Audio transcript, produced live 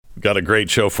got a great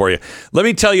show for you. Let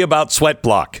me tell you about Sweat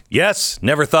Block. Yes,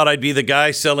 never thought I'd be the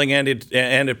guy selling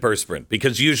antiperspirant,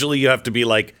 because usually you have to be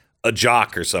like a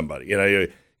jock or somebody.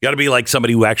 You got to be like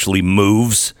somebody who actually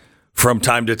moves from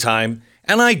time to time.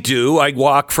 And I do. I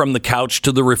walk from the couch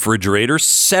to the refrigerator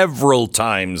several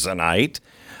times a night.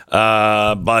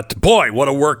 But boy, what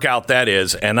a workout that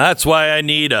is. And that's why I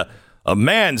need a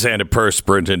man's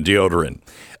antiperspirant and deodorant.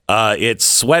 It's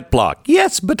Sweat Block.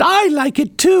 Yes, but I like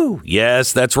it too.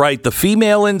 Yes, that's right. The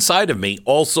female inside of me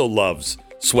also loves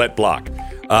Sweat Block.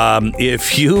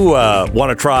 If you want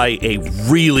to try a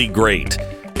really great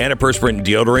antiperspirant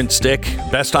deodorant stick,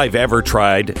 best I've ever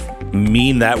tried,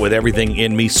 mean that with everything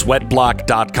in me,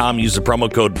 sweatblock.com. Use the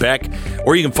promo code Beck,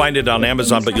 or you can find it on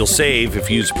Amazon, but you'll save if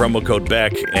you use promo code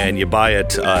Beck and you buy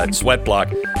it at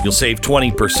Sweatblock. You'll save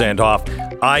 20% off.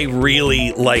 I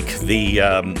really like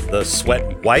the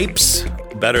sweat wipes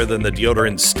better than the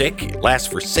deodorant stick. It lasts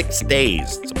for 6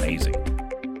 days. It's amazing.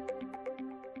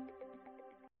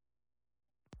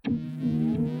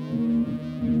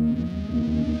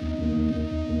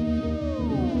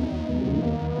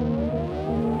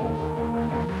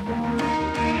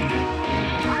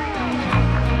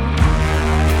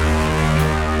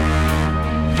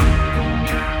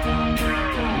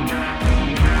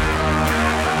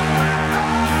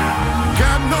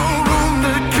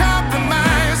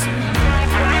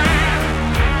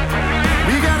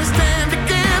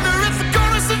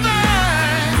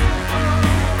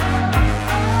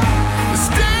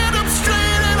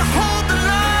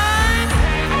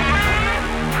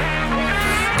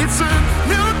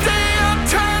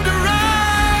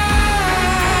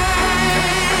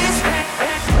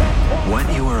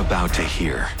 To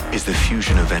hear is the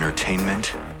fusion of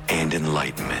entertainment and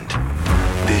enlightenment.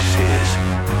 This is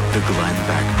the Glenn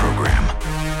Beck Program.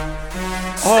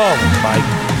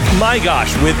 Oh my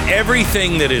gosh, with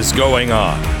everything that is going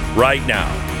on right now,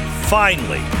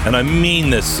 finally, and I mean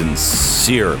this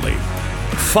sincerely,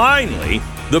 finally,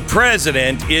 the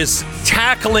president is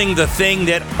tackling the thing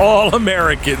that all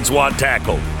Americans want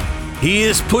tackled. He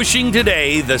is pushing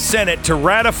today the Senate to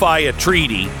ratify a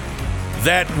treaty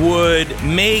that would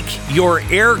make your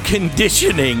air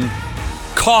conditioning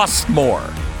cost more.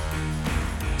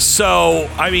 So,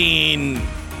 I mean,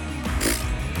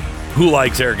 who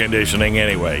likes air conditioning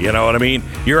anyway? You know what I mean?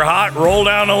 You're hot, roll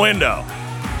down the window.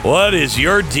 What is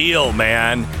your deal,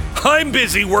 man? I'm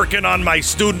busy working on my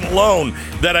student loan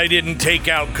that I didn't take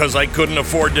out because I couldn't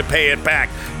afford to pay it back.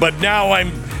 But now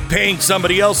I'm paying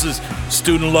somebody else's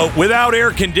student loan without air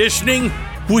conditioning.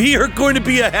 We are going to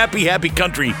be a happy, happy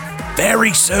country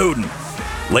very soon.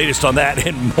 Latest on that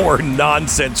and more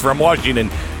nonsense from Washington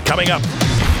coming up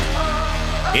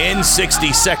in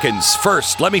 60 seconds.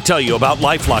 First, let me tell you about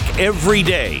LifeLock. Every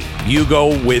day you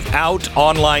go without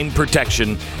online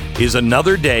protection is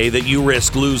another day that you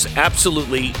risk lose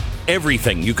absolutely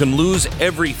everything. You can lose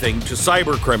everything to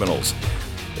cyber criminals.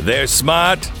 They're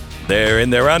smart. They're in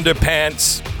their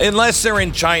underpants. Unless they're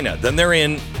in China, then they're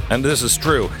in, and this is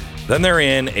true, then they're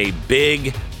in a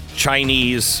big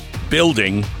Chinese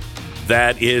building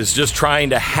that is just trying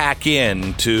to hack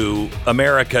into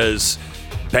America's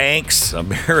banks,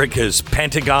 America's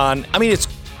Pentagon. I mean, it's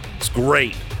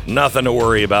great. Nothing to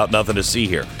worry about, nothing to see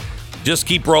here. Just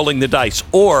keep rolling the dice.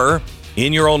 Or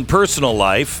in your own personal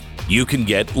life, you can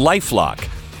get LifeLock.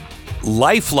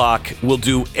 LifeLock will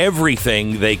do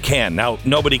everything they can. Now,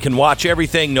 nobody can watch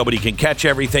everything, nobody can catch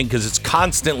everything because it's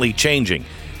constantly changing.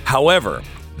 However,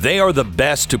 they are the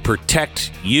best to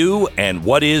protect you and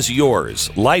what is yours.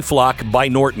 LifeLock by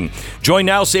Norton. Join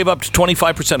now, save up to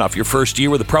 25% off your first year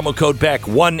with the promo code Beck,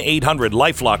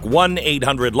 1-800-LifeLock,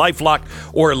 1-800-LifeLock,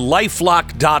 or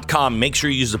lifelock.com. Make sure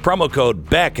you use the promo code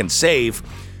Beck and save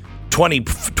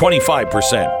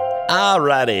 25%.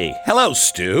 Alrighty. Hello,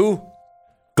 Stu.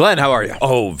 Glenn, how are you?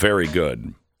 Oh, very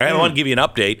good. And I want to give you an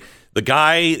update. The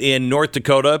guy in North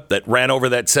Dakota that ran over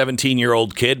that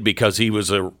 17-year-old kid because he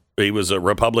was a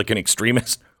Republican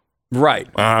extremist. Right.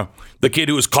 The kid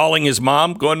who was calling his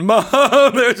mom, going, "Mom,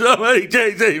 there's somebody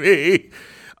chasing me."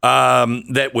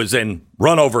 That was then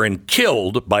run over and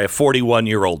killed by a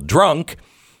 41-year-old drunk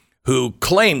who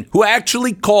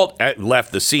actually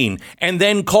left the scene and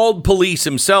then called police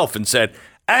himself and said,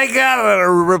 "I got a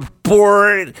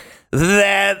report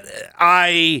that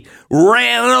I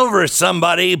ran over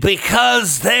somebody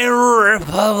because they were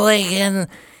Republican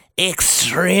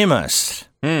extremists."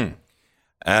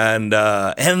 And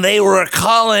they were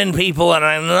calling people, and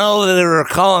I know that they were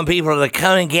calling people to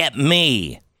come and get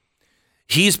me.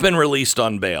 He's been released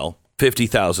on bail,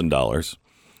 $50,000,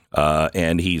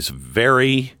 and he's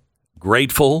very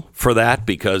grateful for that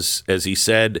because, as he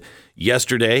said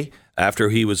yesterday, after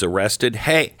he was arrested.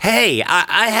 Hey,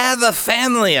 I have a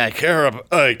family I care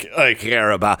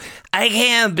about. I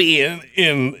can't be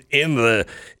in the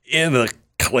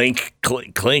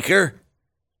clinker.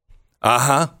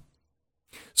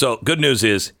 So good news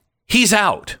is he's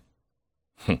out.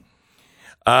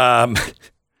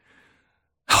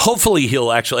 Hopefully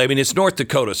he'll actually, it's North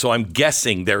Dakota, so I'm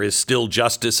guessing there is still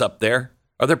justice up there.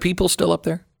 Are there people still up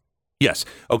there? Yes.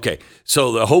 Okay.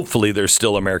 So hopefully there's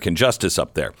still American justice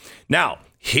up there. Now,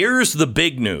 here's the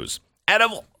big news. Out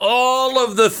of all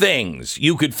of the things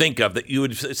you could think of that you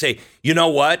would say, you know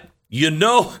what? You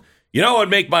know what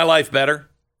would make my life better?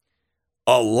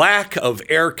 A lack of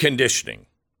air conditioning.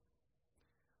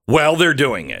 Well, they're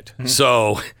doing it. Mm-hmm.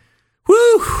 So,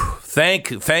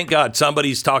 thank God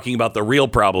somebody's talking about the real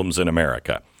problems in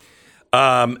America.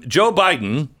 Joe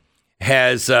Biden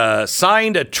has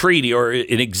signed a treaty or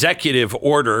an executive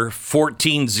order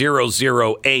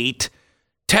 14008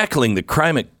 tackling the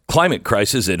climate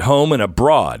crisis at home and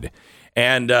abroad.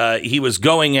 And he was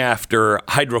going after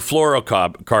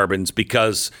hydrofluorocarbons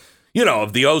because,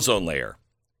 of the ozone layer,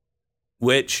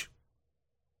 which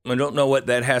I don't know what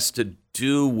that has to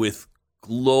do with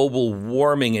global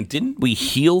warming. And didn't we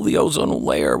heal the ozone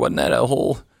layer? Wasn't that a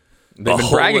whole... They've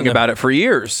been bragging about it for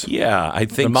years. Yeah, I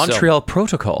think the Montreal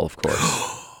Protocol, of course.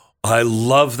 I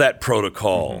love that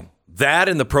protocol. Mm-hmm. That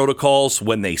and the protocols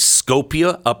when they scope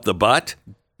you up the butt.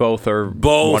 Both are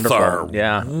wonderful.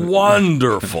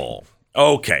 Wonderful.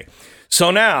 Okay. So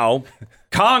now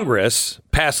Congress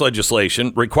passed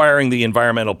legislation requiring the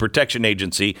Environmental Protection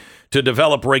Agency to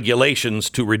develop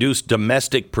regulations to reduce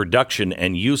domestic production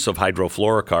and use of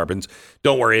hydrofluorocarbons.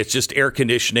 Don't worry, it's just air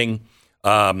conditioning,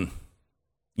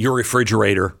 your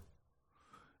refrigerator,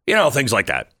 things like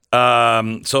that.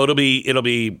 So it'll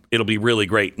be really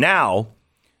great. Now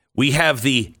we have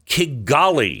the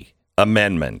Kigali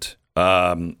Amendment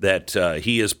that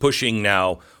he is pushing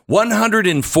now.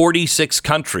 146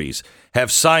 countries have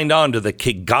signed on to the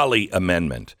Kigali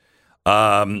Amendment,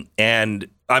 and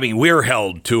we're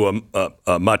held to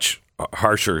a much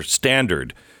harsher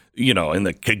standard. In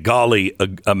the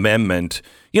Kigali Amendment,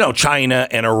 China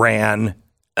and Iran.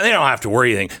 They don't have to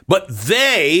worry anything, but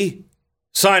they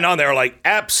sign on. They're like,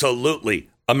 absolutely.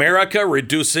 America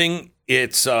reducing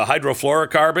its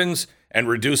hydrofluorocarbons and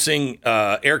reducing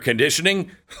air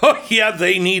conditioning. Oh, yeah,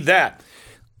 they need that.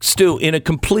 Stu, in a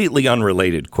completely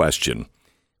unrelated question,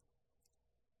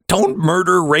 don't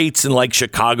murder rates in like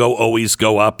Chicago always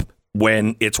go up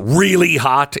when it's really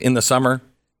hot in the summer?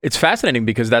 It's fascinating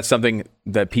because that's something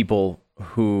that people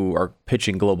who are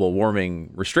pitching global warming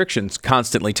restrictions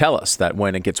constantly tell us, that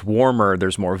when it gets warmer,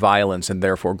 there's more violence, and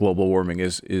therefore global warming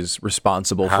is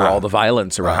responsible for all the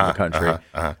violence around the country.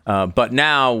 But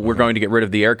now we're going to get rid of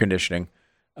the air conditioning,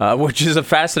 which is a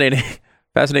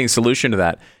fascinating solution to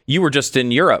that. You were just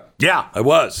in Europe. Yeah, I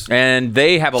was. And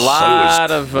they have a lot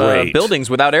of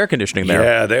buildings without air conditioning there.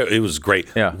 Yeah, it was great.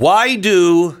 Yeah. Why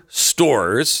do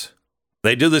stores,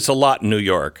 they do this a lot in New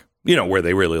York, where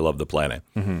they really love the planet.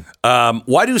 Mm-hmm.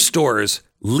 Why do stores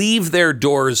leave their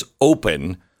doors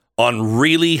open on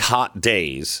really hot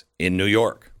days in New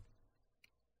York?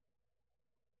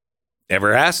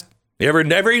 Ever asked?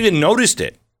 Never even noticed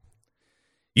it?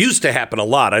 Used to happen a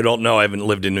lot. I don't know. I haven't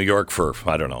lived in New York for,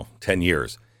 10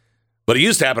 years. But it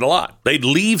used to happen a lot. They'd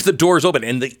leave the doors open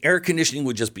and the air conditioning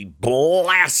would just be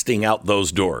blasting out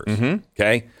those doors. Mm-hmm.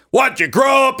 Okay? What, you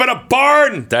grow up in a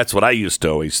barn? That's what I used to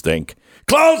always think.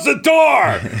 Close the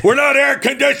door. We're not air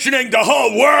conditioning the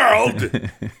whole world.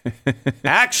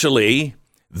 Actually,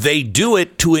 they do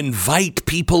it to invite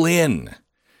people in.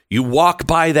 You walk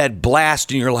by that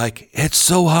blast and you're like, it's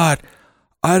so hot.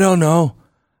 I don't know.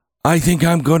 I think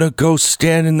I'm going to go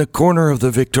stand in the corner of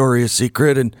the Victoria's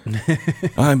Secret and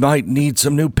I might need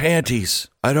some new panties.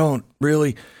 I don't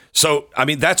really. So,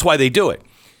 that's why they do it.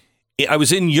 I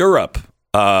was in Europe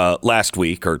last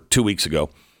week or 2 weeks ago.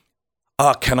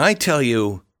 Can I tell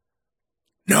you,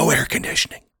 no air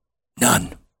conditioning.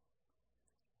 None.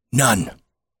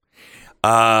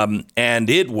 And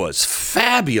it was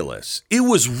fabulous. It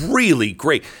was really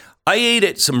great. I ate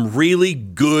at some really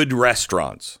good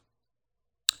restaurants.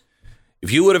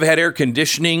 If you would have had air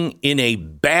conditioning in a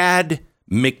bad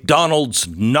McDonald's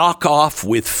knockoff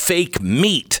with fake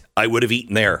meat, I would have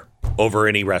eaten there over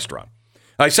any restaurant.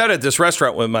 I sat at this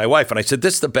restaurant with my wife and I said,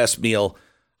 this is the best meal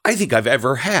I think I've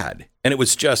ever had. And it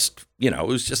was just,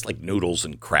 like noodles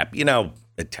and crap,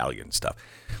 Italian stuff.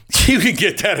 You can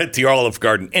get that at the Olive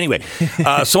Garden. Anyway,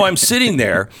 so I'm sitting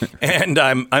there and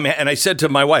and I said to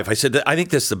my wife, I said, I think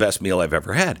this is the best meal I've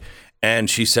ever had. And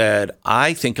she said,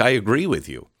 I think I agree with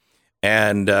you.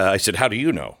 And I said, how do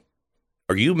you know?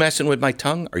 are you messing with my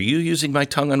tongue? Are you using my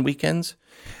tongue on weekends?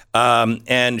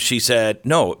 And she said,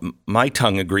 no, my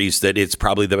tongue agrees that it's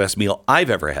probably the best meal I've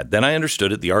ever had. Then I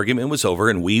understood it. The argument was over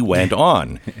and we went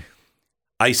on.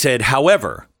 I said,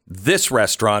 however, this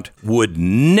restaurant would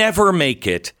never make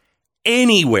it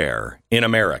anywhere in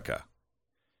America.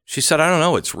 She said, I don't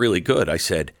know. It's really good. I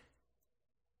said,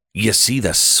 you see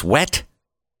the sweat?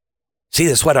 See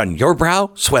the sweat on your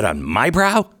brow? Sweat on my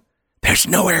brow? There's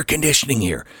no air conditioning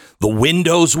here. The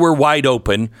windows were wide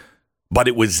open, but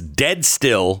it was dead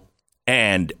still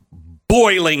and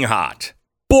boiling hot.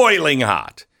 Boiling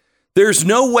hot. There's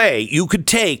no way you could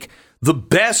take the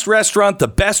best restaurant, the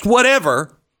best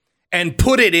whatever, and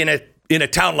put it in a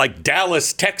town like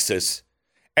Dallas, Texas,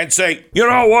 and say, you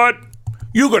know what?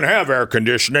 You can have air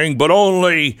conditioning, but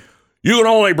you can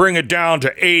only bring it down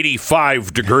to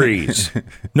 85 degrees.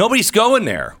 Nobody's going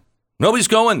there. Nobody's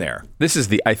going there. This is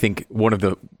I think, one of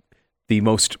the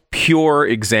most pure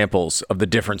examples of the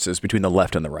differences between the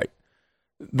left and the right.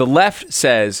 The left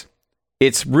says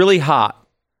it's really hot,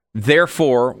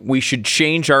 therefore we should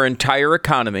change our entire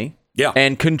economy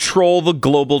and control the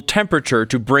global temperature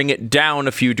to bring it down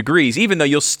a few degrees. Even though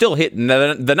you'll still hit the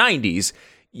 90s,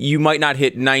 you might not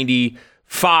hit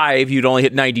 95, you'd only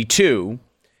hit 92.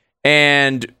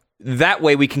 And that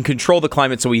way we can control the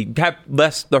climate so we have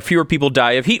fewer people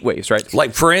die of heat waves, right?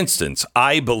 Like, for instance,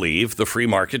 I believe the free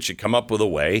market should come up with a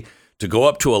way to go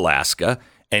up to Alaska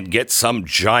and get some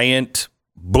giant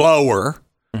blower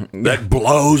that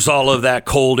blows all of that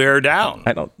cold air down.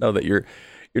 I don't know that you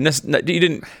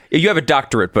have a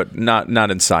doctorate, but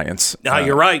not in science.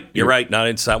 You're right. You're right. Not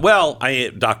in science. Well, I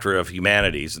have a doctorate of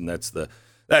humanities, and that's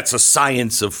a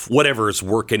science of whatever is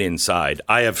working inside.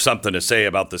 I have something to say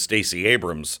about the Stacey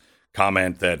Abrams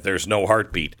comment that there's no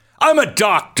heartbeat. I'm a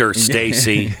doctor,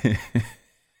 Stacey.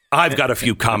 I've got a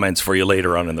few comments for you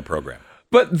later on in the program.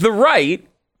 But the right,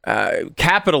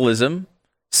 capitalism,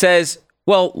 says,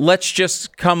 well, let's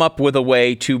just come up with a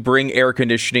way to bring air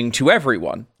conditioning to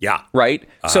everyone. Yeah. Right?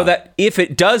 So that if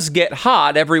it does get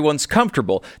hot, everyone's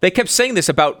comfortable. They kept saying this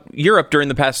about Europe during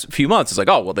the past few months. It's like,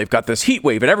 oh, well, they've got this heat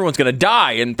wave and everyone's going to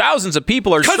die and thousands of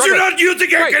people are struggling. Because you're not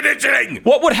using air conditioning.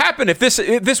 What would happen if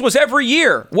this was every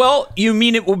year? Well, you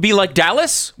mean it would be like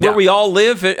Dallas, where we all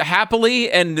live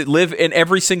happily and live in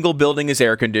every single building is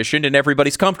air conditioned and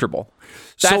everybody's comfortable.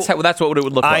 That's what it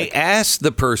would look like. I asked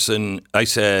the person, I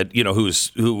said,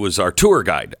 who was our tour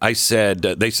guide. I said,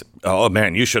 they said, oh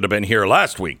man, you should have been here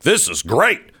last week. This is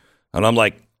great. And I'm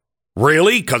like,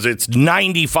 really? Because it's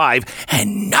 95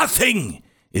 and nothing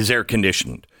is air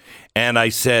conditioned. And I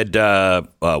said,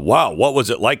 wow, what was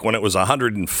it like when it was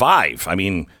 105? I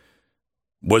mean,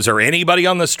 was there anybody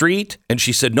on the street? And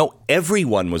she said, no,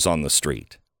 everyone was on the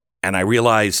street. And I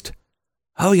realized,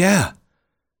 oh yeah,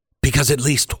 because at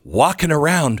least walking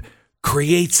around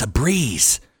creates a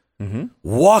breeze. Mm-hmm.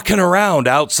 Walking around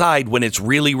outside when it's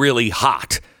really, really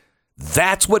hot.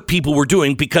 That's what people were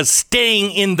doing, because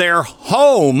staying in their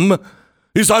home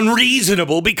is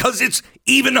unreasonable because it's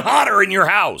even hotter in your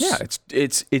house. Yeah,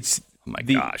 it's oh my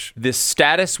gosh. The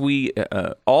status we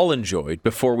all enjoyed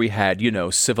before we had,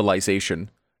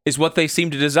 civilization is what they seem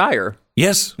to desire.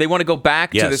 Yes. They want to go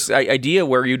back to this idea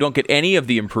where you don't get any of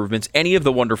the improvements, any of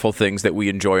the wonderful things that we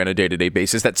enjoy on a day-to-day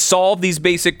basis that solve these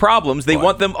basic problems. They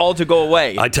want them all to go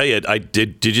away. I tell you,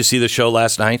 did you see the show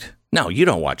last night? No, you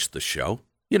don't watch the show.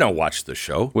 You don't watch the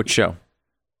show. Which show?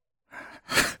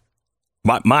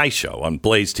 My show on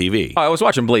Blaze TV. Oh, I was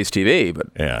watching Blaze TV, but...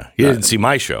 Yeah, you didn't see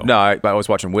my show. No, I was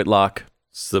watching Whitlock.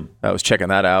 I was checking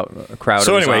that out. Crowder.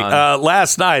 So anyway,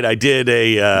 last night I did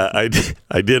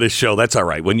a show. That's all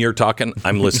right. When you're talking,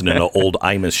 I'm listening to old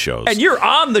Imus shows. And you're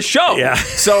on the show. Yeah.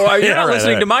 So you're not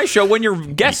listening to my show when you're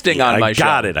guesting on my show.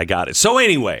 I got it. So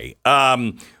anyway,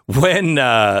 when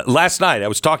last night I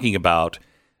was talking about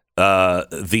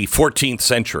the 14th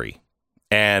century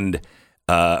and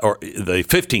or the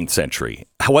 15th century,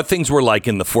 what things were like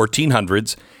in the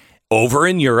 1400s over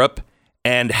in Europe,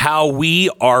 and how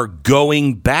we are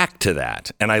going back to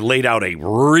that. And I laid out a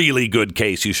really good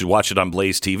case. You should watch it on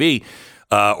Blaze TV,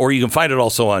 or you can find it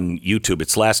also on YouTube.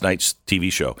 It's last night's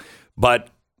TV show. But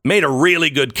made a really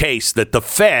good case that the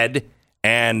Fed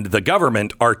and the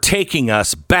government are taking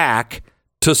us back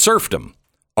to serfdom,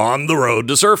 on the road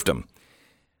to serfdom.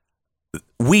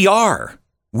 We are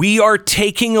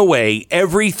taking away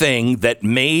everything that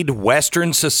made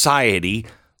Western society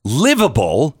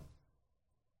livable.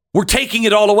 We're taking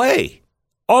it all away.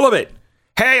 All of it.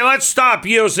 Hey, let's stop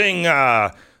using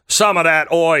some of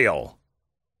that oil.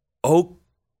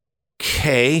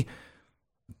 Okay.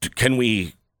 Can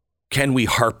we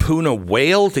harpoon a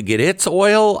whale to get its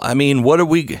oil? I mean, what are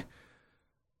we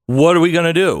going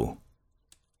to do?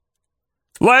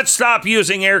 Let's stop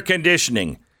using air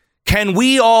conditioning. Can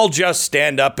we all just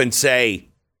stand up and say,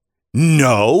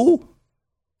 no?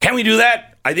 Can we do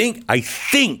that? I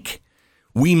think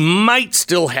we might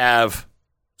still have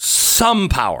some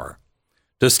power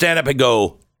to stand up and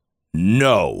go,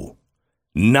 no,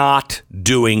 not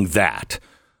doing that.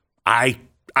 I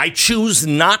choose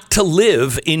not to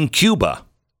live in Cuba.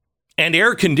 And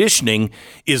air conditioning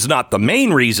is not the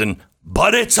main reason,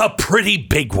 but it's a pretty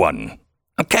big one.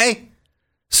 Okay?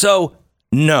 So,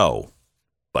 no.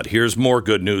 But here's more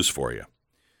good news for you.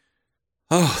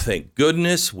 Oh, thank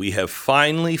goodness we have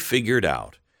finally figured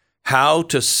out how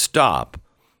to stop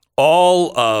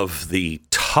all of the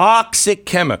toxic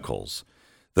chemicals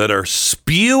that are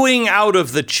spewing out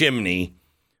of the chimney.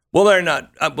 Well, they're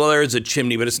not. Well, there is a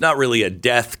chimney, but it's not really a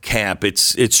death camp.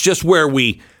 It's just where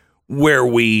we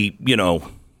burn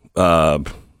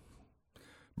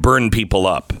people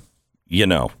up.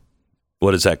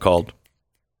 What is that called?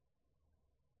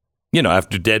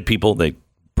 After dead people, they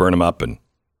burn them up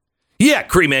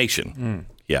cremation.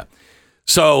 Yeah.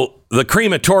 So the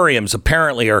crematoriums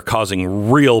apparently are causing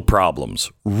real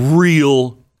problems.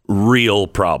 Real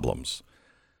problems.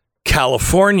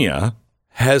 California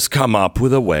has come up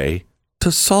with a way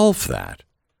to solve that.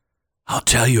 I'll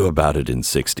tell you about it in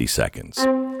 60 seconds.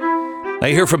 I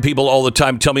hear from people all the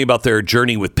time. Tell me about their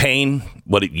journey with pain,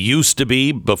 what it used to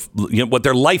be, what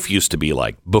their life used to be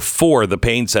like before the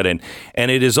pain set in. And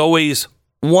it is always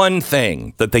one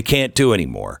thing that they can't do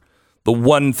anymore. The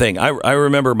one thing. I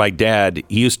remember my dad,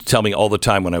 he used to tell me all the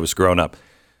time when I was growing up,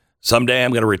 someday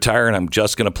I'm going to retire and I'm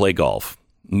just going to play golf.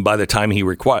 And by the time he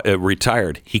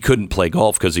retired, he couldn't play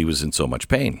golf because he was in so much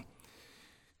pain.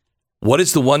 What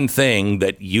is the one thing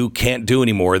that you can't do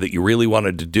anymore that you really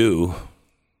wanted to do,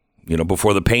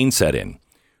 before the pain set in?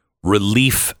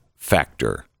 Relief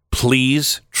Factor.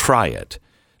 Please try it.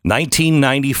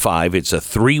 $19.95. It's a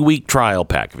 3-week trial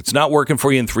pack. If it's not working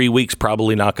for you in 3 weeks,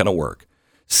 probably not going to work.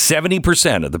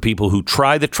 70% of the people who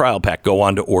try the trial pack go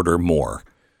on to order more.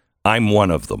 I'm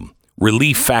one of them.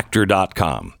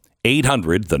 ReliefFactor.com.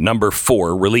 800, the number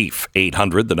 4 relief.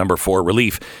 800, the number 4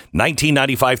 relief.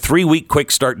 $19.95, 3-week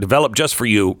quick start developed just for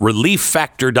you.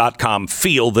 ReliefFactor.com.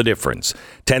 Feel the difference.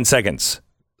 10 seconds.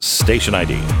 Station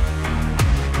ID.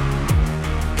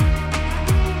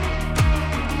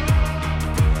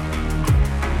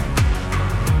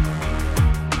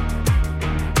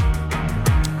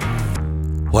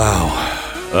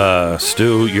 Wow,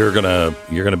 Stu, you're gonna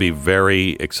be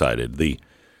very excited. The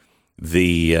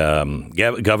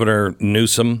Governor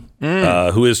Newsom,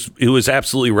 who is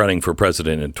absolutely running for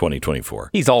president in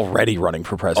 2024. He's already running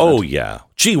for president. Oh yeah.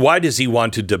 Gee, why does he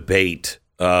want to debate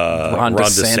Ron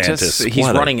DeSantis? He's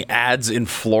running ads in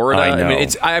Florida. I know.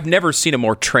 I've never seen a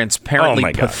more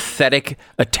transparently pathetic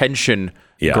attention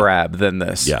grab than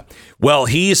this. Yeah. Well,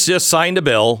 he's just signed a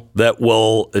bill that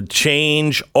will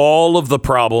change all of the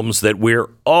problems that we're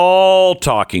all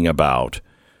talking about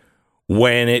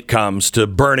when it comes to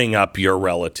burning up your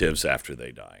relatives after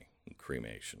they die.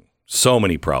 Cremation. So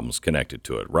many problems connected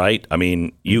to it, right? I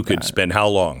mean, you could spend how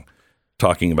long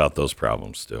talking about those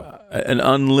problems, too? An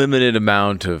unlimited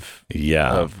amount of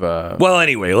well,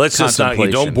 anyway, let's just not. You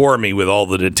don't bore me with all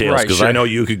the details because I know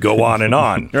you could go on and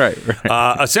on. Right.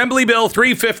 Assembly Bill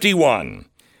 351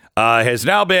 has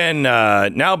now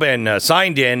been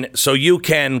signed in, so you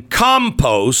can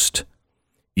compost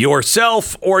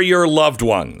yourself or your loved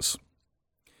ones.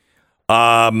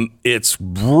 It's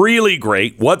really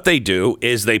great. What they do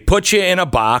is they put you in a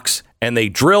box and they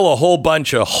drill a whole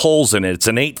bunch of holes in it. It's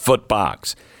an 8-foot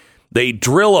box. They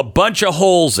drill a bunch of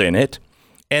holes in it,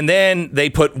 and then they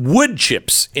put wood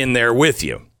chips in there with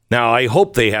you. Now, I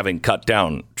hope they haven't cut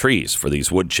down trees for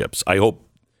these wood chips. I hope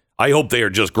they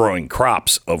are just growing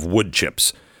crops of wood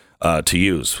chips to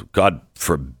use. God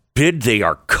forbid they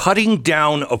are cutting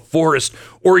down a forest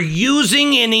or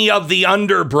using any of the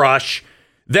underbrush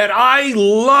that I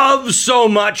love so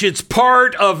much. It's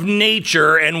part of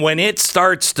nature, and when it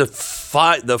starts to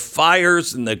the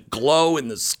fires and the glow in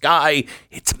the sky,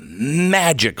 it's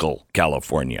magical,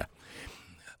 California.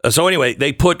 So anyway,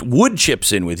 they put wood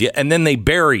chips in with you, and then they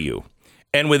bury you.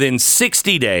 And within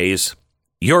 60 days,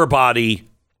 your body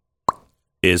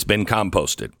has been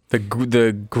composted.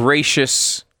 The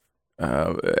gracious...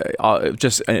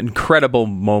 just an incredible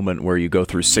moment where you go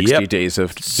through 60 days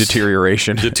of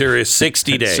deterioration.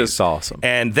 60 days. It's just awesome.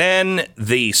 And then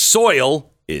the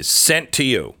soil is sent to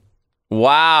you.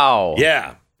 Wow.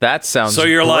 Yeah. That sounds So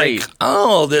you're great. like,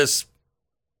 oh, this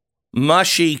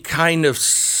mushy kind of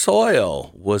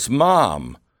soil was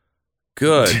Mom.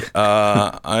 Good.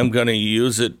 I'm going to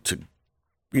use it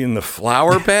in the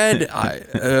flower bed.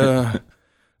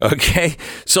 Okay,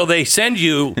 so they send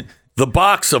you the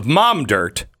box of mom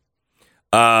dirt,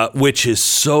 which is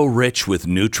so rich with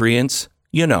nutrients,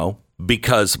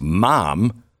 because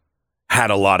mom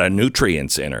had a lot of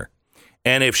nutrients in her.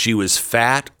 And if she was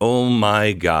fat, oh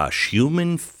my gosh,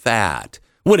 human fat,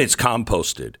 when it's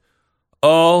composted,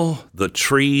 oh, the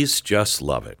trees just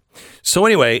love it. So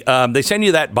anyway, they send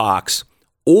you that box,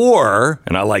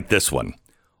 and I like this one,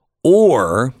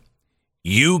 or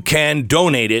you can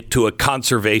donate it to a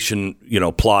conservation,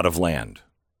 plot of land,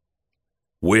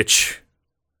 which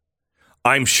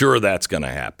I'm sure that's going to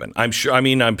happen.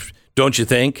 Don't you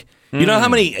think? You know how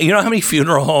many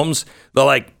funeral homes they're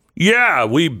like, yeah,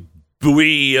 we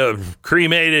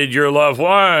cremated your loved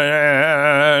one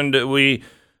and we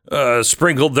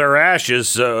sprinkled their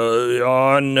ashes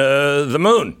on the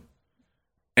moon,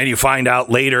 and you find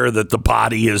out later that the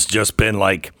body has just been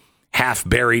like half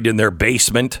buried in their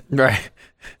basement. Right.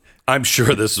 I'm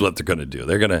sure this is what they're going to do.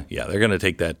 They're going to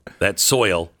take that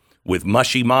soil with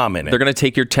mushy mom in it. They're going to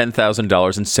take your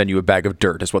 $10,000 and send you a bag of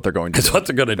dirt is what they're going to do. That's what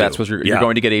they're going to do. That's what you're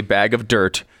going to get, a bag of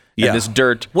dirt. And Yeah. this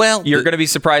dirt, you're going to be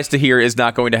surprised to hear, is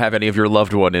not going to have any of your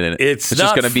loved one in it. It's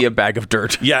just going to be a bag of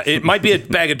dirt. Yeah, it might be a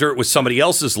bag of dirt with somebody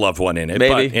else's loved one in it.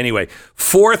 Maybe. But anyway,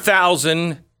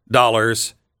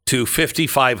 $4,000 to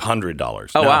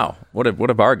 $5,500. Oh, Now, wow. What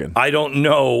a bargain. I don't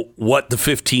know what the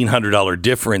 $1,500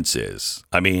 difference is.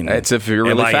 I mean, it's if you're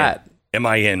really fat. Am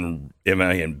I in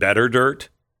better dirt?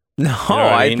 No, You know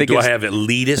what I mean? think Do I have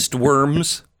elitist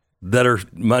worms that are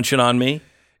munching on me?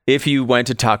 If you went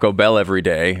to Taco Bell every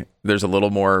day, there's a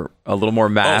little more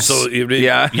mass. Oh, so you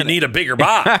need a bigger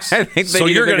box. I think so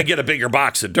you're going to get a bigger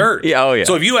box of dirt. Yeah, oh yeah.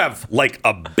 So if you have like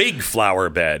a big flower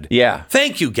bed, yeah.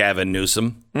 Thank you, Gavin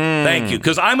Newsom. Thank you,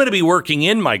 because I'm going to be working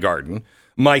in my garden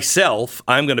myself.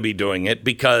 I'm going to be doing it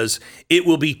because it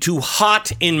will be too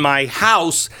hot in my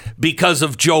house because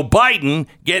of Joe Biden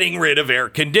getting rid of air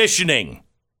conditioning.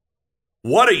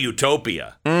 What a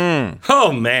utopia!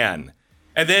 Oh man.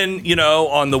 And then,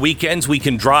 on the weekends, we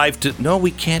can drive to... No,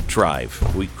 we can't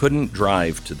drive. We couldn't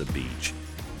drive to the beach.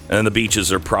 And the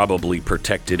beaches are probably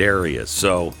protected areas.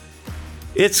 So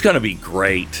it's going to be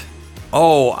great.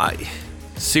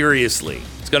 Seriously,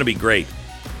 it's going to be great.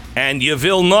 And you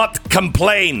will not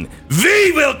complain.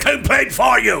 We will complain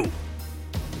for you.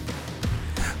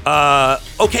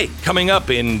 Okay, coming up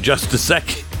in just a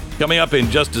second.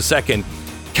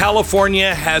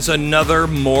 California has another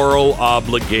moral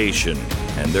obligation,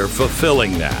 and they're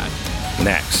fulfilling that.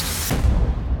 Next.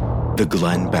 The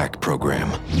Glenn Beck Program.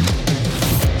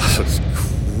 That's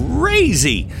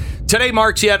crazy. Today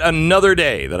marks yet another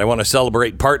day that I want to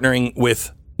celebrate partnering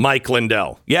with Mike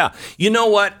Lindell. Yeah, you know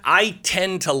what? I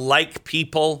tend to like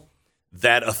people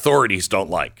that authorities don't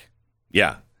like.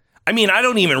 Yeah. I mean, I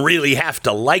don't even really have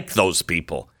to like those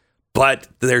people, but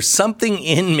there's something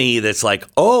in me that's like,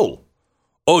 oh,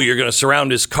 you're going to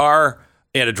surround his car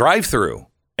at a drive-thru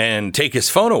and take his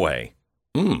phone away.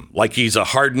 Like he's a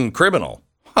hardened criminal.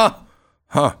 Huh.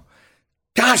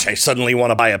 Gosh, I suddenly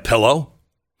want to buy a pillow.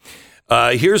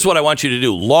 Here's what I want you to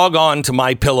do. Log on to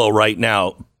My Pillow right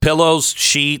now. Pillows,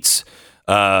 sheets,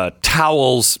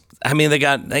 towels. I mean, they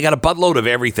got a buttload of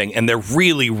everything, and they're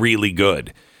really, really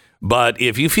good. But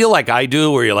if you feel like I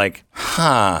do, where you're like,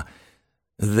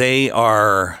 they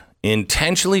are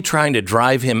intentionally trying to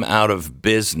drive him out of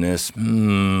business.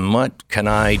 What can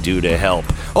I do to help?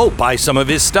 Buy some of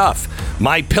his stuff.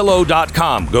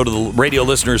 MyPillow.com. Go to the radio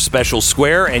listeners special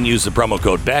square and use the promo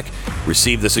code Beck.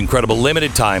 Receive this incredible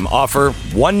limited time offer.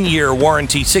 1-year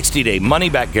warranty, 60-day money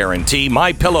back guarantee.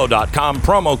 MyPillow.com,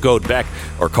 promo code Beck,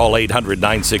 or call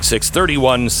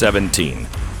 800-966-3117.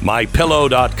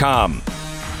 MyPillow.com,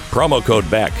 promo code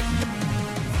Beck.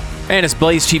 And it's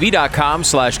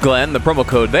blazetv.com/Glenn. The promo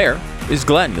code there is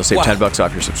Glenn. You'll save $10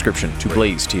 off your subscription to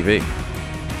Blaze TV.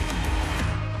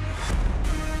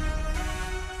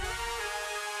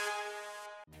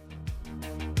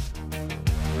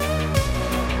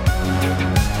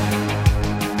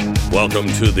 Welcome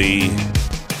to the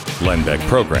Glenn Beck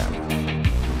program.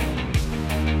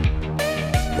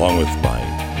 Along with my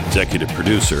executive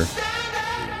producer,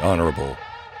 the Honorable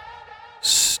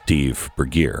Steve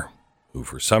Bergier, who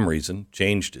for some reason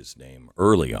changed his name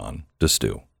early on to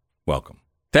Stu. Welcome.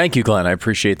 Thank you, Glenn. I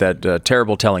appreciate that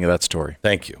terrible telling of that story.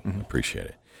 Thank you. Appreciate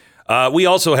it. We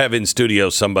also have in studio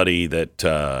somebody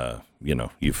that,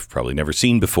 you've probably never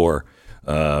seen before.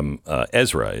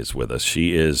 Ezra is with us.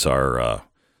 She is our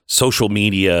social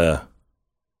media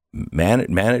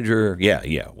manager. Yeah.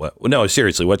 No,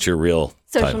 seriously, what's your real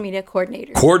social media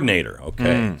coordinator? Coordinator.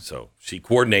 Okay. So she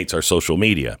coordinates our social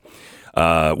media.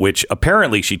 Which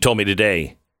apparently she told me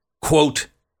today, quote,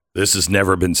 this has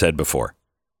never been said before.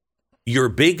 you're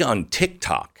big on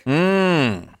TikTok.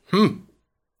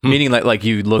 Meaning like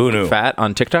you look fat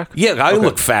on TikTok? Yeah, I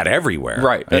look fat everywhere.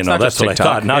 Right. That's what I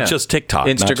thought. Not just TikTok.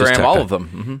 Instagram, not just TikTok. all of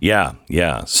them. Mm-hmm.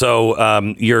 Yeah.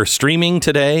 So you're streaming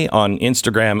today on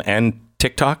Instagram and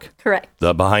TikTok? Correct.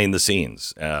 The behind the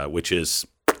scenes, which is...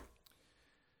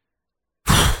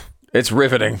 It's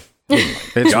riveting.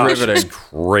 It's riveting. It's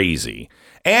crazy.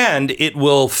 And it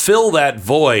will fill that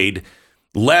void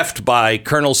left by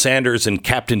Colonel Sanders and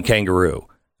Captain Kangaroo.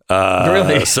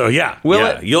 Really? So, yeah. Will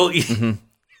it? You'll...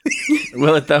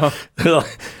 Will it though?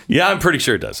 Yeah, I'm pretty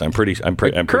sure it does. I'm pretty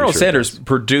Colonel sure Sanders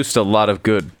produced a lot of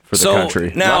good for the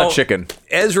country. Now, a lot of chicken.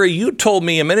 Ezra, you told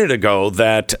me a minute ago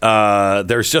that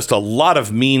there's just a lot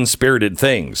of mean-spirited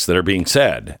things that are being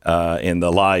said in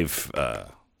the live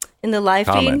in the live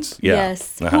comments. feed. Yeah.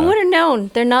 Yes. Who would have known?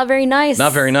 They're not very nice.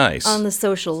 Not very nice on the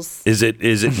socials. Is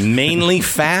it mainly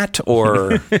fat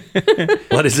or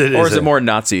what is it? Or is it more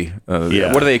Nazi?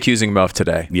 Yeah. What are they accusing him of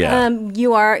today? Yeah.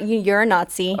 You're a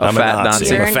Nazi. I'm a fat Nazi.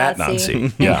 You're I'm a fat Nazi.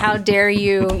 And Yeah. how dare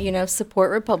you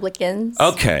support Republicans?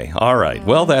 Okay. All right.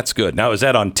 Well, that's good. Now, is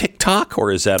that on TikTok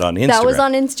or is that on Instagram? That was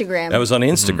on Instagram. That was on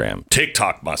Instagram.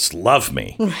 TikTok must love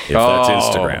me if that's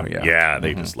Instagram. Yeah.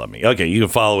 They just love me. Okay, you can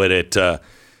follow it at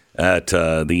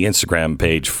the Instagram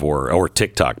page or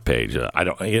TikTok page.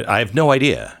 I have no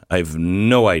idea.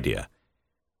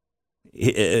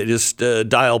 Just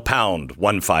dial pound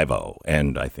 150,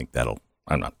 and I think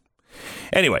I'm not.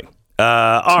 Anyway,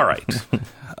 all right.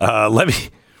 Let me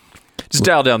just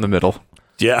dial down the middle.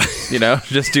 Yeah,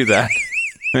 just do that.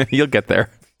 You'll get there.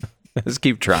 Just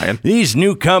keep trying. These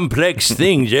new complex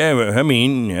things. I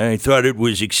mean, I thought it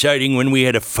was exciting when we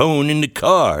had a phone in the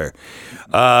car.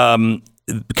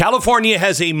 California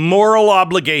has a moral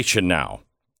obligation now,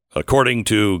 according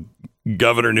to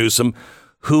Governor Newsom,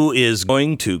 who is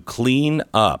going to clean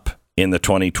up in the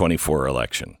 2024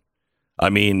 election. I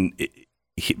mean,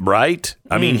 right?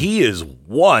 I mean, he is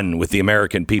one with the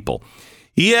American people.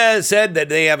 He has said that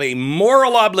they have a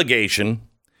moral obligation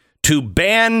to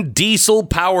ban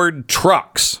diesel-powered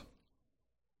trucks.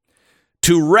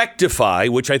 To rectify,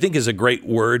 which I think is a great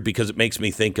word because it makes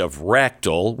me think of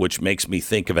rectal, which makes me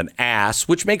think of an ass,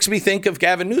 which makes me think of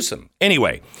Gavin Newsom.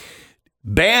 Anyway,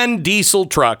 ban diesel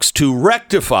trucks to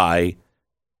rectify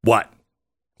what?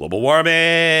 Global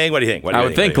warming? What do you think? I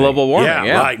would think global warming.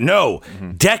 Yeah, right. No.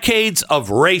 Decades of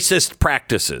racist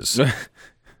practices.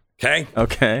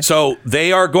 Okay. So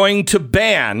they are going to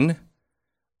ban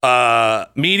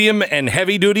medium and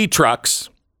heavy duty trucks.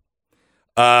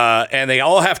 And they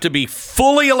all have to be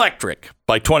fully electric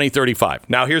by 2035.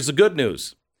 Now, here's the good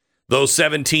news. Those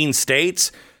 17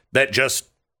 states that just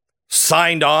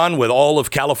signed on with all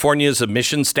of California's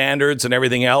emission standards and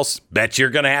everything else, bet you're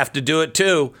going to have to do it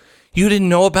too. You didn't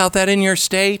know about that in your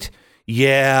state?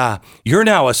 Yeah, you're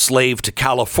now a slave to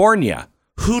California.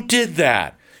 Who did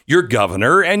that? Your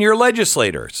governor and your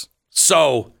legislators.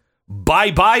 So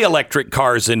bye-bye electric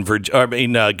cars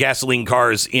gasoline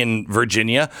cars in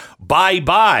Virginia.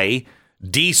 Bye-bye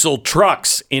diesel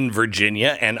trucks in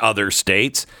Virginia and other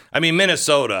states. I mean,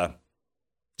 Minnesota,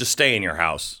 just stay in your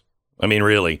house. I mean,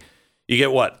 really. You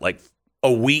get what, like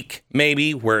a week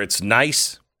maybe where it's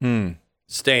nice?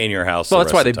 Stay in your house. Well,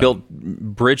 that's why they built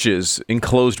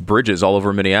enclosed bridges all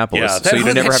over Minneapolis, so you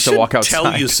never have to walk outside.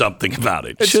 Tell you something about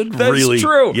it. That's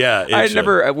true. Yeah,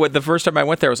 the first time I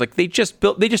went there, I was like, they just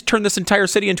turned this entire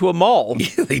city into a mall.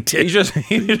 Yeah, they did. You're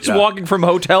just walking from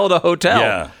hotel to hotel.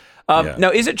 Yeah.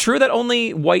 Now, is it true that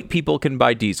only white people can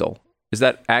buy diesel? Is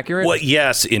that accurate? Well,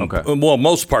 yes, in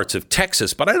most parts of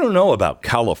Texas, but I don't know about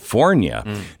California.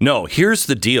 No, here's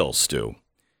the deal, Stu.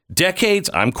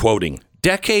 I'm quoting,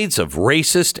 decades of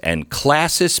racist and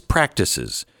classist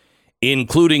practices,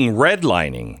 including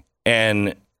redlining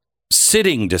and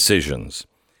sitting decisions,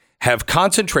 have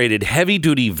concentrated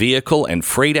heavy-duty vehicle and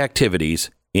freight activities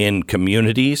in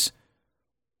communities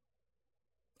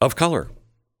of color.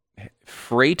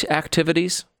 Freight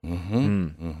activities?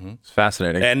 It's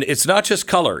fascinating. And it's not just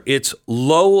color. It's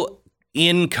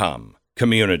low-income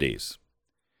communities.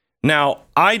 Now,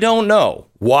 I don't know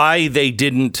why they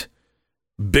didn't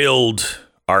build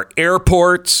our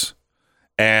airports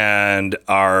and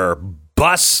our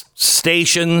bus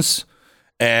stations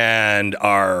and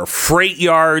our freight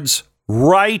yards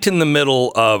right in the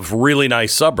middle of really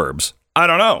nice suburbs. I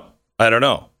don't know.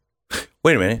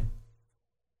 Wait a minute.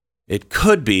 It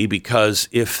could be because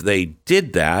if they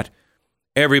did that,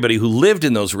 everybody who lived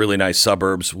in those really nice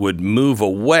suburbs would move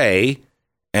away,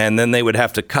 and then they would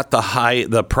have to cut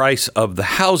the price of the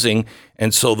housing,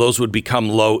 and so those would become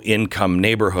low-income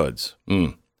neighborhoods.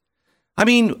 I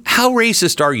mean, how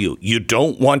racist are you? You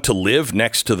don't want to live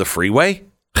next to the freeway?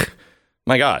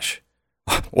 My gosh.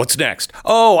 What's next?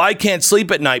 Oh, I can't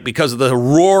sleep at night because of the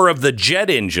roar of the jet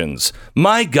engines.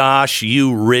 My gosh,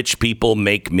 you rich people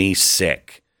make me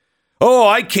sick. Oh,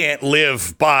 I can't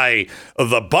live by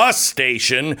the bus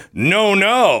station.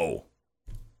 No.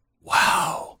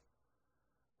 Wow.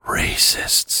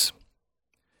 Racists.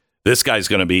 This guy's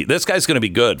going to be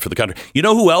good for the country. You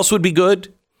know who else would be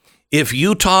good? If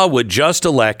Utah would just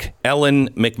elect Ellen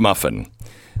McMuffin.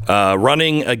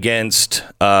 Running against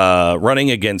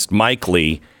Mike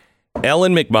Lee.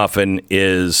 Ellen McMuffin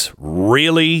is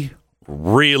really,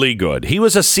 really good. He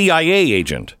was a CIA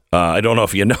agent. I don't know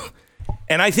if you know.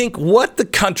 And I think what the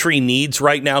country needs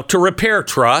right now to repair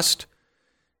trust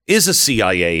is a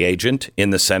CIA agent in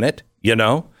the Senate. You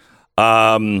know,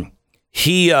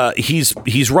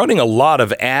 he's running a lot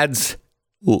of ads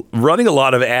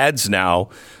now.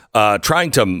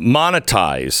 Trying to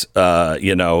monetize,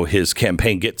 his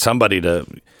campaign, get somebody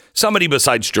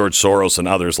besides George Soros and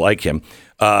others like him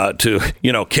to,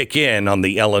 kick in on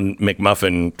the Ellen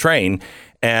McMuffin train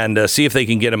and see if they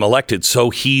can get him elected. So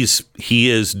he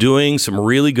is doing some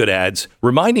really good ads,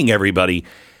 reminding everybody,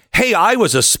 hey, I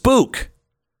was a spook.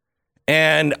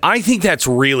 And I think that's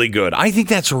really good. I think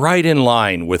that's right in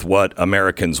line with what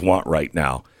Americans want right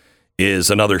now is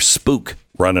another spook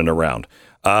running around.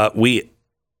 Wait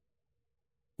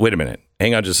a minute.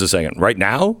 Hang on just a second. Right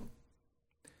now,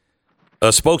 a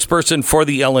spokesperson for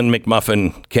the Ellen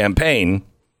McMuffin campaign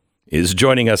is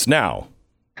joining us now.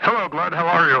 Hello, Glenn. How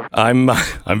are you?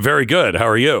 I'm very good. How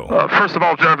are you? First of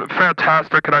all, Jeff,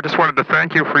 fantastic. And I just wanted to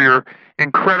thank you for your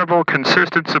incredible,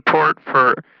 consistent support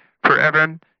for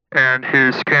Evan and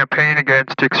his campaign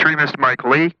against extremist Mike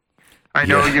Lee. I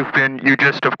know you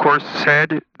just, of course,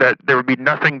 said that there would be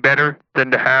nothing better than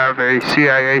to have a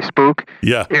CIA spook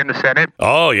in the Senate.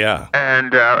 Oh, yeah.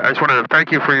 And I just wanted to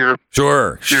thank you for your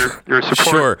support.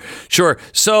 Sure.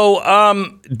 So,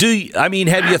 have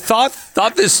you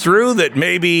thought this through that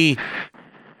maybe,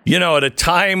 at a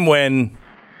time when,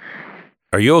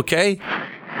 are you okay?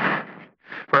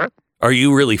 What? Are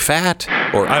you really fat?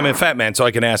 Or I'm a fat man, so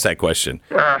I can ask that question.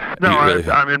 No,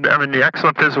 I'm in the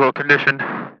excellent physical condition.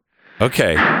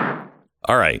 Okay.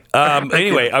 All right.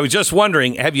 Anyway, I was just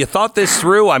wondering, have you thought this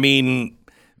through? I mean,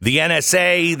 the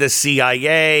NSA, the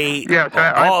CIA,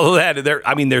 all of that.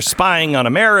 They're spying on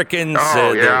Americans.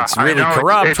 It's really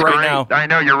corrupt right now. I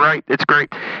know, you're right. It's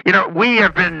great. We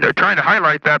have been trying to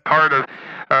highlight that part of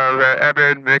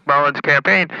Evan McMullen's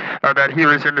campaign, that he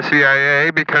was in the CIA,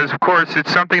 because, of course,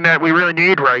 it's something that we really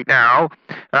need right now.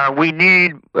 We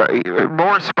need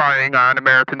more spying on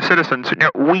American citizens.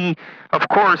 We, of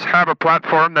course, have a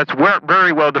platform that's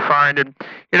very well defined. And,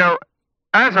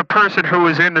 as a person who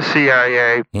was in the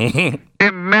CIA,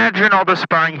 imagine all the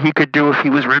spying he could do if he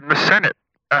was in the Senate.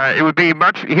 It would be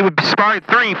he would spy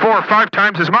 3, 4, 5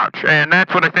 times as much. And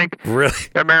that's what I think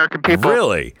American people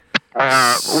want.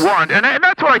 And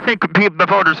that's what I think the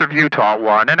voters of Utah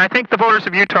want. And I think the voters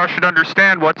of Utah should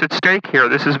understand what's at stake here.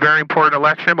 This is a very important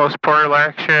election, most important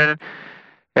election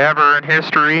ever in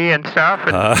history and stuff.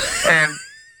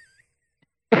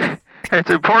 And it's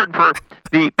important for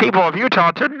the people of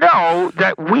Utah to know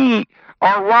that we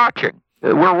are watching.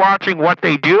 We're watching what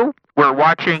they do. We're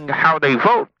watching how they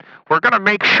vote. We're going to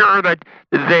make sure that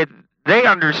they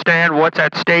understand what's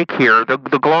at stake here.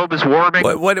 The globe is warming.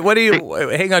 What do you?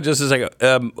 Hang on just a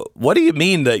second. What do you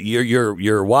mean that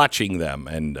you're watching them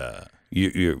and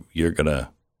you're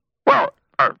gonna? Well,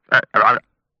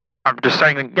 I'm just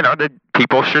saying that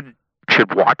people should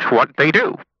watch what they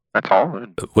do. That's all.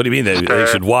 What do you mean they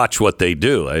should watch what they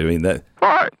do? I mean that.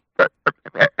 Well,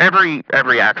 every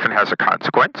action has a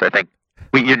consequence. I think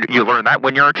you learn that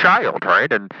when you're a child,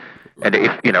 right? And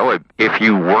if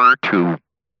you were to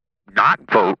not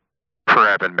vote for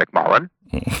Evan McMullen,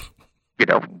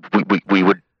 we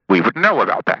would know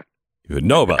about that. You would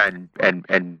know about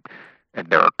and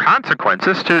there are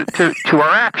consequences to our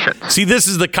actions. See, this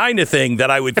is the kind of thing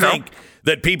that I would think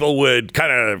that people would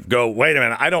kind of go, wait a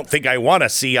minute, I don't think I want a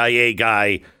CIA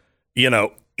guy,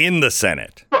 in the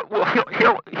Senate. Well,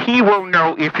 he will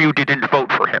know if you didn't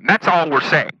vote for him. That's all we're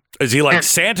saying. Is he like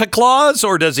Santa Claus,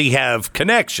 or does he have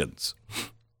connections?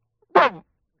 Well,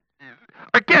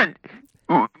 again,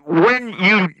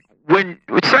 when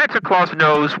Santa Claus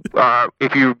knows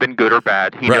if you've been good or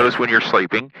bad, he knows when you're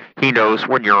sleeping, he knows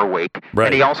when you're awake,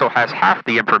 and he also has half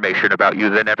the information about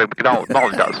you than Evan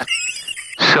McMullen does.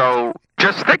 So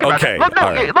just think about it.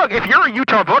 Look, if you're a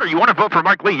Utah voter, you want to vote for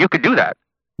Mike Lee, you can do that.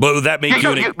 But would that make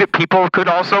people could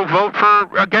also vote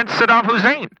against Saddam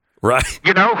Hussein. Right.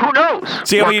 Who knows?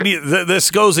 See,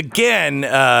 this goes again.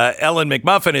 Ellen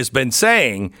McMuffin has been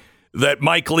saying that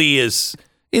Mike Lee is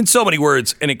in so many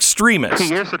words, an extremist.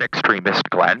 He is an extremist,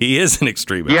 Glenn. He is an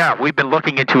extremist. Yeah, we've been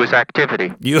looking into his activity.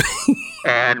 have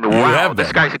And wow, been.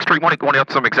 this guy's extreme. Want to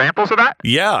have some examples of that?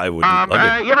 Yeah, I would love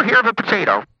it. You ever hear of a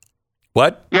potato?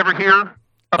 What? You ever hear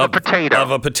of a potato?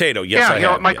 Of a potato, yes, yeah, I you know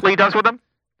have. what Mike Lee does with them?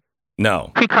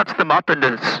 No. He cuts them up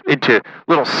into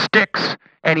little sticks,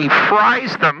 and he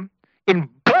fries them in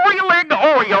boiling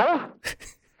oil.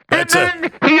 And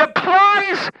then he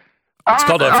applies.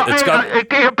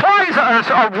 He applies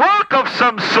a rock of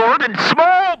some sort in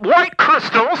small white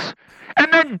crystals,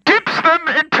 and then dips them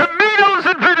in tomatoes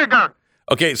and vinegar.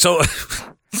 Okay, so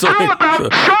How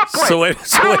about chocolate?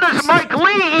 How does Mike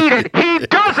Lee eat it? He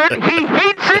doesn't. He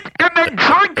heats it and then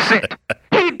drinks it.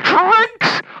 He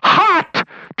drinks hot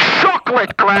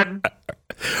chocolate, Glenn.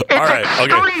 It's all right,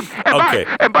 extreme. okay.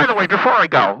 And by the way, before I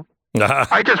go,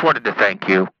 I just wanted to thank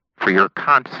you for your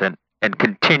constant and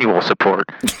continual support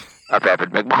of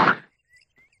Evan McMullen.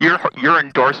 Your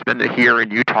endorsement here in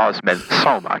Utah has meant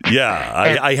so much.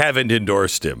 Yeah, I haven't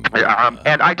endorsed him.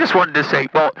 And I just wanted to say,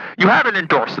 well, you haven't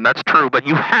endorsed him, that's true, but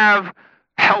you have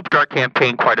helped our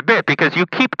campaign quite a bit because you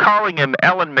keep calling him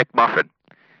Ellen McMuffin.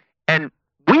 And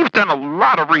we've done a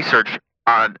lot of research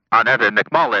on Evan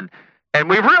McMullen, and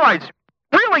we've realized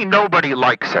really nobody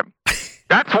likes him.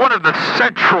 That's one of the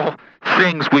central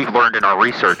things we've learned in our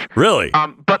research. Really?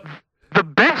 But the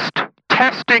best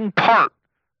testing part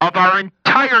of our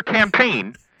entire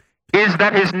campaign is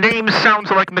that his name sounds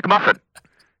like McMuffin.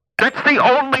 That's the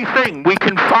only thing we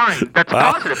can find that's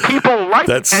positive. People like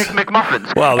Egg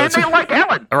McMuffins, and they like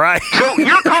Ellen. All right. So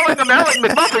you're calling him Ellen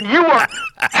McMuffin. You are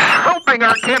helping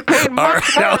our campaign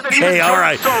much more than even all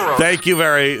right. Soros. Thank you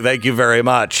very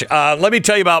much. Let me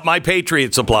tell you about My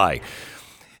Patriot Supply.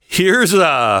 Here's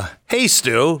hey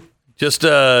Stu,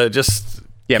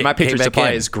 My Patriot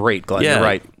Supply is great, Glenn. Yeah, you're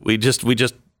right.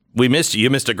 We missed you. You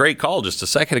missed a great call just a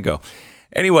second ago.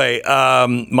 Anyway,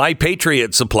 My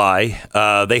Patriot Supply,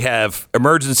 they have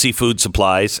emergency food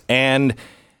supplies. And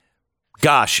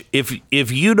gosh,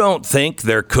 if you don't think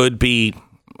there could be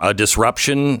a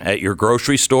disruption at your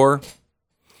grocery store,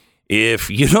 if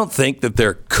you don't think that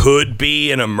there could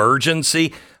be an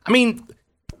emergency, I mean,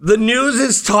 the news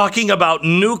is talking about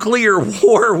nuclear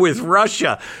war with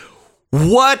Russia.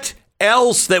 What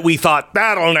else that we thought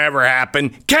that'll never happen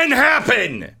can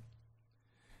happen?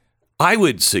 I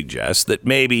would suggest that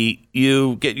maybe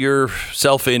you get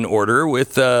yourself in order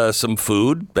with some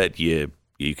food that you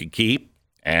can keep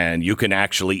and you can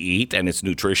actually eat, and it's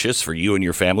nutritious for you and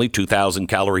your family. 2,000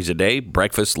 calories a day,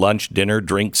 breakfast, lunch, dinner,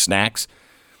 drink, snacks.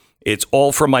 It's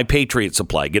all from My Patriot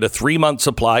Supply. Get a 3-month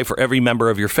supply for every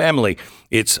member of your family.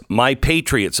 It's My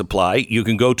Patriot Supply. You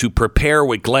can go to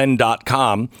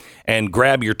preparewithglenn.com and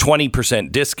grab your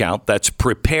 20% discount. That's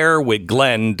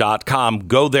preparewithglenn.com.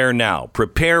 Go there now.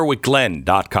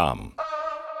 Preparewithglenn.com.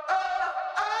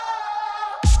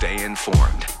 Stay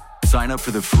informed. Sign up for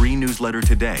the free newsletter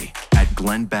today at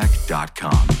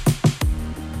glennbeck.com.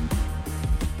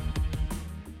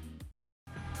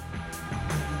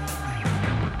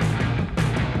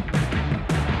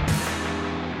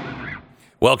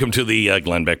 Welcome to the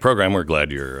Glenn Beck program. We're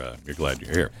glad you're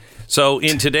here. So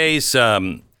in today's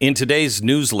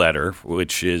newsletter,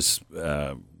 which is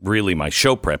really my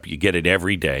show prep, you get it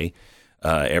every day,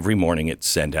 every morning. It's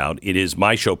sent out. It is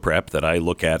my show prep that I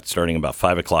look at starting about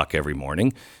 5:00 every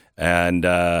morning, and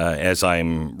as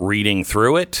I'm reading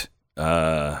through it,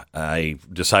 I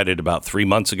decided about 3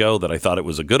 months ago that I thought it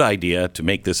was a good idea to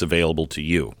make this available to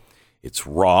you. It's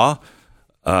raw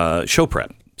show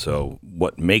prep. So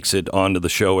what makes it onto the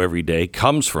show every day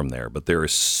comes from there. But there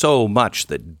is so much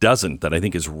that doesn't that I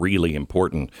think is really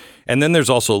important. And then there's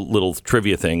also little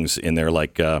trivia things in there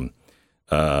like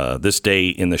this day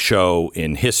in the show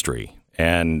in history.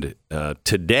 And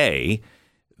today,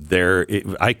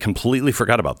 I completely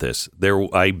forgot about this.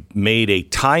 I made a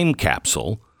time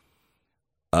capsule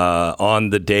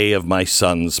on the day of my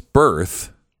son's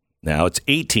birth. Now, it's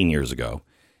 18 years ago.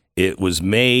 It was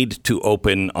made to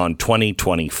open on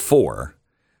 2024,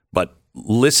 but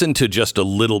listen to just a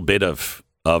little bit of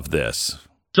this.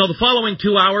 So the following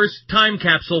 2 hours, time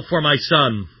capsule for my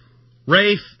son.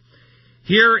 Rafe,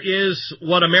 here is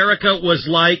what America was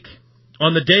like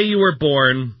on the day you were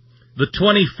born, the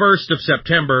 21st of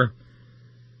September,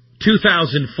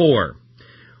 2004.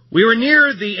 We were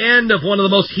near the end of one of the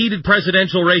most heated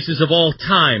presidential races of all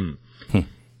time.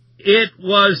 It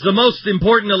was the most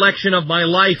important election of my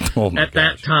life at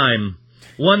that time,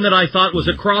 one that I thought was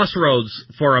a crossroads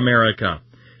for America.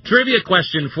 Trivia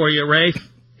question for you, Rafe.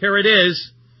 Here it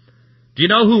is. Do you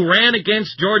know who ran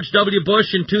against George W.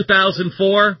 Bush in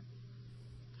 2004?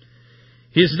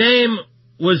 His name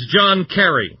was John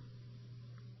Kerry.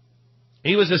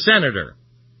 He was a senator.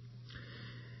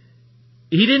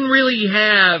 He didn't really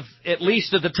have, at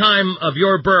least at the time of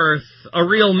your birth, a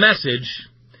real message.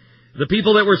 The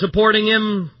people that were supporting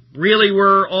him really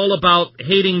were all about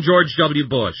hating George W.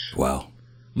 Bush. Wow.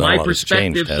 My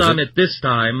perspective, son, at this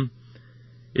time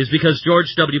is because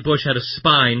George W. Bush had a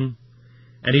spine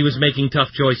and he was making tough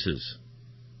choices.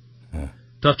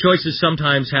 Tough choices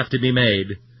sometimes have to be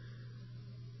made.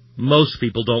 Most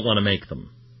people don't want to make them.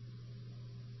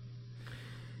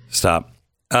 Stop.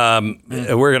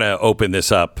 We're going to open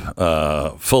this up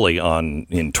fully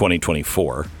in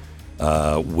 2024,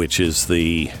 which is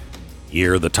the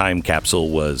year the time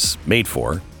capsule was made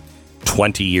for,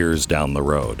 20 years down the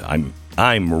road.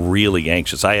 I'm really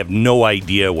anxious. I have no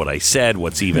idea what I said,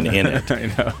 what's even in it. I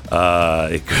know.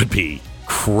 It could be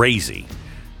crazy.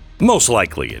 Most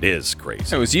likely it is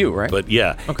crazy. It was you, right? But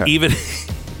yeah, okay.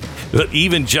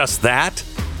 even just that,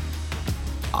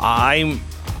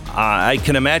 I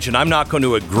can imagine I'm not going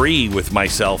to agree with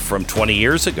myself from 20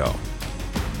 years ago.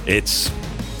 It's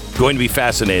going to be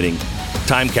fascinating.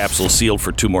 Time capsule sealed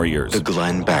for 2 more years. The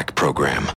Glenn Beck Program.